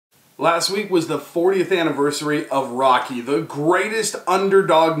Last week was the 40th anniversary of Rocky, the greatest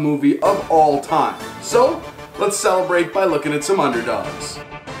underdog movie of all time. So, let's celebrate by looking at some underdogs.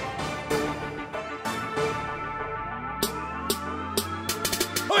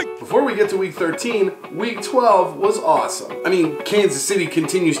 Before we get to week 13, week 12 was awesome. I mean, Kansas City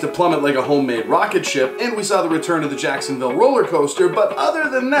continues to plummet like a homemade rocket ship, and we saw the return of the Jacksonville roller coaster, but other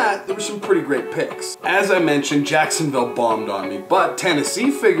than that, there were some pretty great picks. As I mentioned, Jacksonville bombed on me, but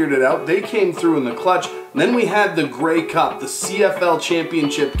Tennessee figured it out. They came through in the clutch. Then we had the Grey Cup, the CFL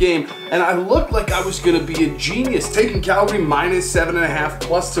championship game, and I looked like I was gonna be a genius, taking Calgary -7.5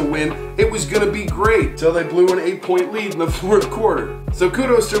 plus to win. It was gonna be great, till they blew an 8-point lead in the fourth quarter. So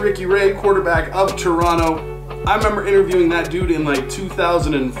kudos to Ricky Ray, quarterback of Toronto. I remember interviewing that dude in like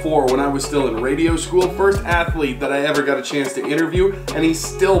 2004 when I was still in radio school. First athlete that I ever got a chance to interview, and he's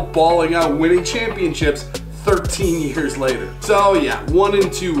still balling out, winning championships 13 years later. So yeah,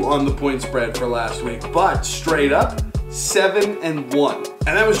 1-2 on the point spread for last week, but straight up, 7-1.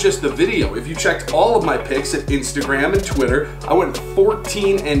 And that was just the video. If you checked all of my picks at Instagram and Twitter, I went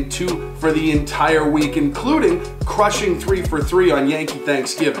 14-2 for the entire week, including crushing 3 for 3 on Yankee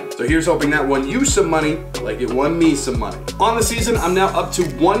Thanksgiving. So here's hoping that won you some money like it won me some money. On the season, I'm now up to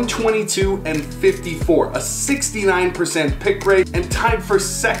 122-54, a 69% pick rate, and tied for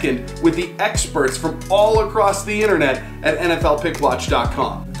second with the experts from all across the internet at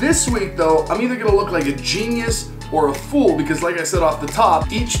NFLPickWatch.com. This week though, I'm either gonna look like a genius or a fool, because like I said off the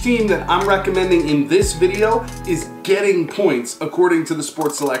top, each team that I'm recommending in this video is getting points according to the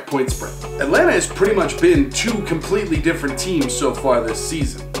Sports Select point spread. Atlanta has pretty much been two completely different teams so far this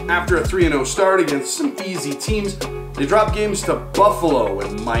season. After a 3-0 start against some easy teams, they dropped games to Buffalo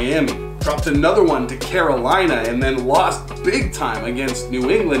and Miami, dropped another one to Carolina, and then lost big time against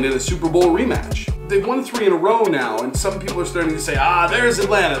New England in a Super Bowl rematch. They've won 3 in a row now, and some people are starting to say, there's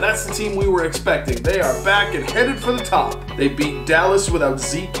Atlanta, that's the team we were expecting. They are back and headed for the top. They beat Dallas without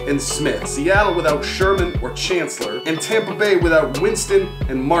Zeke and Smith, Seattle without Sherman or Chancellor, and Tampa Bay without Winston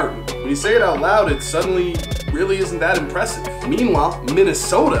and Martin. When you say it out loud, it suddenly really isn't that impressive. Meanwhile,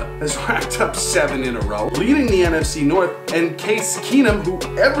 Minnesota has racked up 7 in a row, leading the NFC North, and Case Keenum, who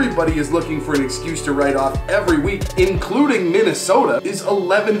everybody is looking for an excuse to write off every week, including Minnesota, is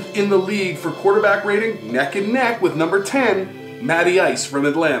 11th in the league for quarterback rating, neck and neck with number 10, Matty Ice from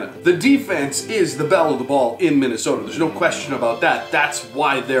Atlanta. The defense is the belle of the ball in Minnesota. There's no question about that. That's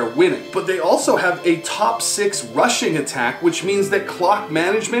why they're winning. But they also have a top 6 rushing attack, which means that clock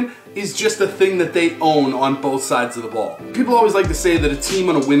management is just a thing that they own on both sides of the ball. People always like to say that a team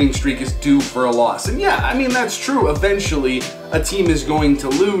on a winning streak is due for a loss. And yeah, I mean, that's true. Eventually, a team is going to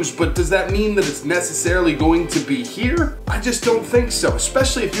lose, but does that mean that it's necessarily going to be here? I just don't think so,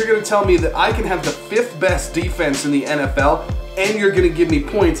 especially if you're gonna tell me that I can have the 5th best defense in the NFL and you're gonna give me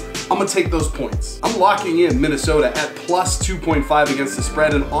points. I'm gonna take those points. I'm locking in Minnesota at plus 2.5 against the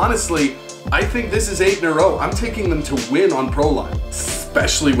spread, and honestly, I think this is 8 in a row. I'm taking them to win on ProLine,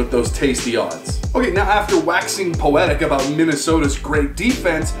 especially with those tasty odds. Okay, now after waxing poetic about Minnesota's great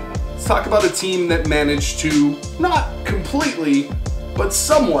defense, let's talk about a team that managed to, not completely, but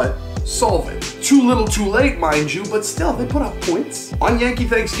somewhat, solve it. Too little too late, mind you, but still, they put up points. On Yankee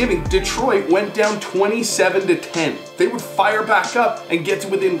Thanksgiving, Detroit went down 27-10. They would fire back up and get to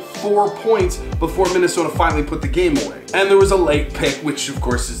within 4 points before Minnesota finally put the game away. And there was a late pick, which of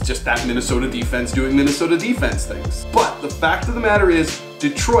course is just that Minnesota defense doing Minnesota defense things. But the fact of the matter is,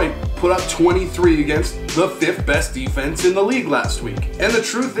 Detroit put up 23 against the 5th best defense in the league last week. And the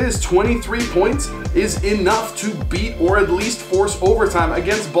truth is, 23 points is enough to beat or at least force overtime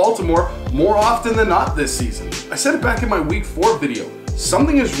against Baltimore more often than not this season. I said it back in my week 4 video.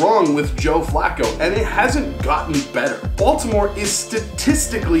 Something is wrong with Joe Flacco, and it hasn't gotten better. Baltimore is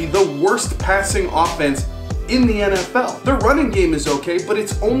statistically the worst passing offense in the NFL. Their running game is okay, but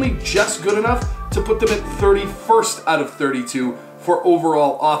it's only just good enough to put them at 31st out of 32 for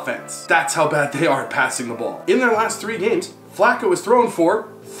overall offense. That's how bad they are at passing the ball. In their last 3 games, Flacco has thrown for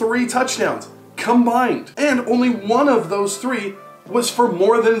 3 touchdowns combined, and only one of those 3 was for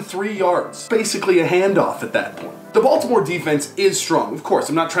more than 3 yards. Basically a handoff at that point. The Baltimore defense is strong. Of course,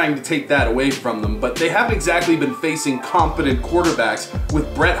 I'm not trying to take that away from them, but they haven't exactly been facing competent quarterbacks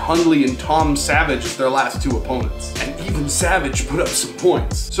with Brett Hundley and Tom Savage as their last 2 opponents. And even Savage put up some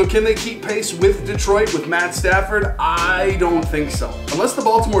points. So can they keep pace with Detroit with Matt Stafford? I don't think so. Unless the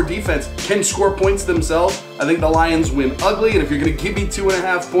Baltimore defense can score points themselves, I think the Lions win ugly, and if you're gonna give me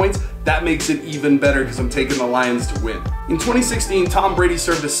 2.5 points, that makes it even better because I'm taking the Lions to win. In 2016, Tom Brady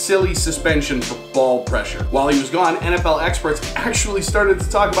served a silly suspension for ball pressure. While he was gone, NFL experts actually started to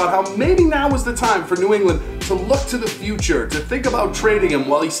talk about how maybe now was the time for New England to look to the future, to think about trading him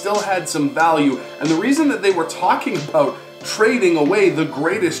while he still had some value. And the reason that they were talking about trading away the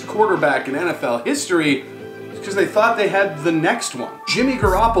greatest quarterback in NFL history because they thought they had the next one. Jimmy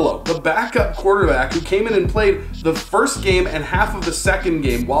Garoppolo, the backup quarterback who came in and played the first game and half of the second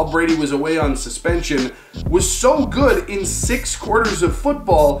game while Brady was away on suspension, was so good in 6 quarters of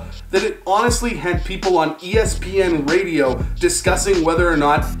football that it honestly had people on ESPN radio discussing whether or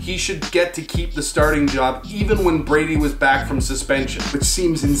not he should get to keep the starting job even when Brady was back from suspension, which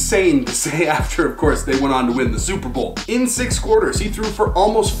seems insane to say after, of course, they went on to win the Super Bowl. In 6 quarters, he threw for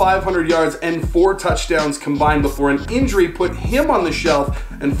almost 500 yards and 4 touchdowns combined before an injury put him on the shelf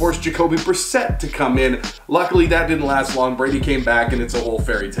and forced Jacoby Brissett to come in. Luckily, that didn't last long. Brady came back and it's a whole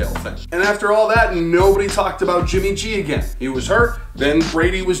fairy tale thing. And after all that, nobody talked about Jimmy G again. He was hurt, then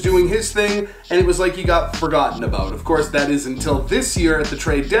Brady was doing his thing, and it was like he got forgotten about. Of course, that is until this year at the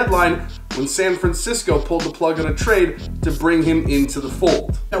trade deadline, when San Francisco pulled the plug on a trade to bring him into the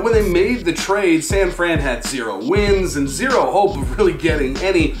fold. Now, when they made the trade, San Fran had 0 wins and 0 hope of really getting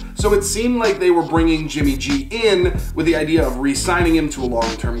any, so it seemed like they were bringing Jimmy G in with the idea of re-signing him to a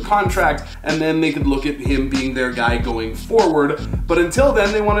long-term contract, and then they could look at him being their guy going forward. But until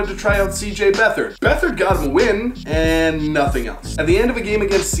then, they wanted to try out CJ Beathard. Beathard got him a win, and nothing else. At the end of a game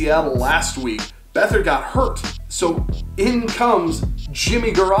against Seattle last week, Beathard got hurt, so in comes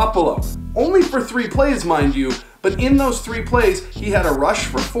Jimmy Garoppolo. Only for 3 plays, mind you, but in those 3 plays, he had a rush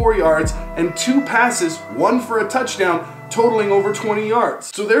for 4 yards and 2 passes, 1 for a touchdown, totaling over 20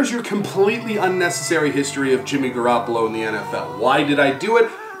 yards. So there's your completely unnecessary history of Jimmy Garoppolo in the NFL. Why did I do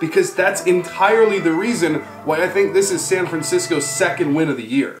it? Because that's entirely the reason why I think this is San Francisco's 2nd win of the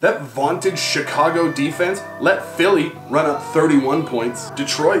year. That vaunted Chicago defense let Philly run up 31 points.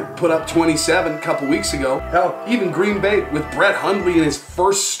 Detroit put up 27 a couple weeks ago. Hell, even Green Bay with Brett Hundley in his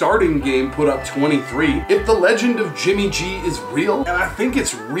first starting game put up 23. If the legend of Jimmy G is real, and I think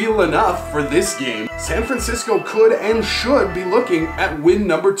it's real enough for this game, San Francisco could and should be looking at win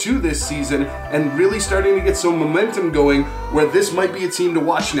number 2 this season and really starting to get some momentum going where this might be a team to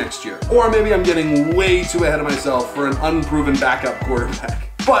watch next year. Or maybe I'm getting way too ahead of myself for an unproven backup quarterback.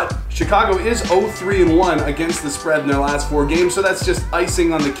 But Chicago is 0-3-1 against the spread in their last 4 games, so that's just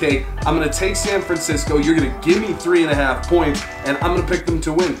icing on the cake. I'm going to take San Francisco. You're going to give me 3.5 points, and I'm going to pick them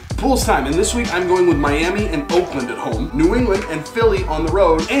to win. Pools time, and this week I'm going with Miami and Oakland at home, New England and Philly on the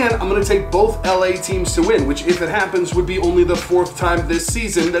road, and I'm going to take both LA teams to win, which if it happens would be only the 4th time this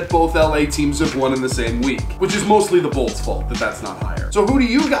season that both LA teams have won in the same week, which is mostly the Bolts' fault that that's not higher. So who do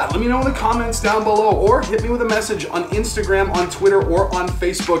you got? Let me know in the comments down below, or hit me with a message on Instagram, on Twitter, or on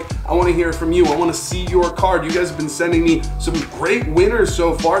Facebook. I want to hear from you. I want to see your card. You guys have been sending me some great winners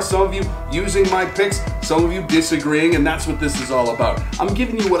so far. Some of you using my picks, some of you disagreeing, and that's what this is all about. I'm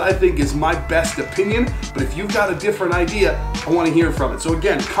giving you what I think is my best opinion, but if you've got a different idea, I want to hear from it. So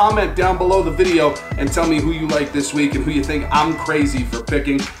again, comment down below the video and tell me who you like this week and who you think I'm crazy for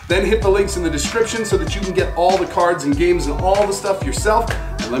picking. Then hit the links in the description so that you can get all the cards and games and all the stuff yourself,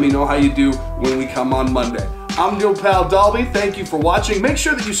 and let me know how you do when we come on Monday. I'm your pal Dalby. Thank you for watching. Make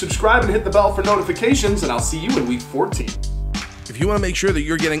sure that you subscribe and hit the bell for notifications, and I'll see you in week 14. If you want to make sure that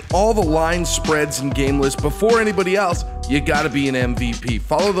you're getting all the line spreads and game lists before anybody else, you gotta be an MVP.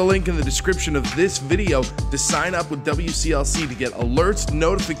 Follow the link in the description of this video to sign up with WCLC to get alerts,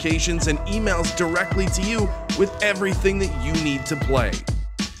 notifications, and emails directly to you with everything that you need to play.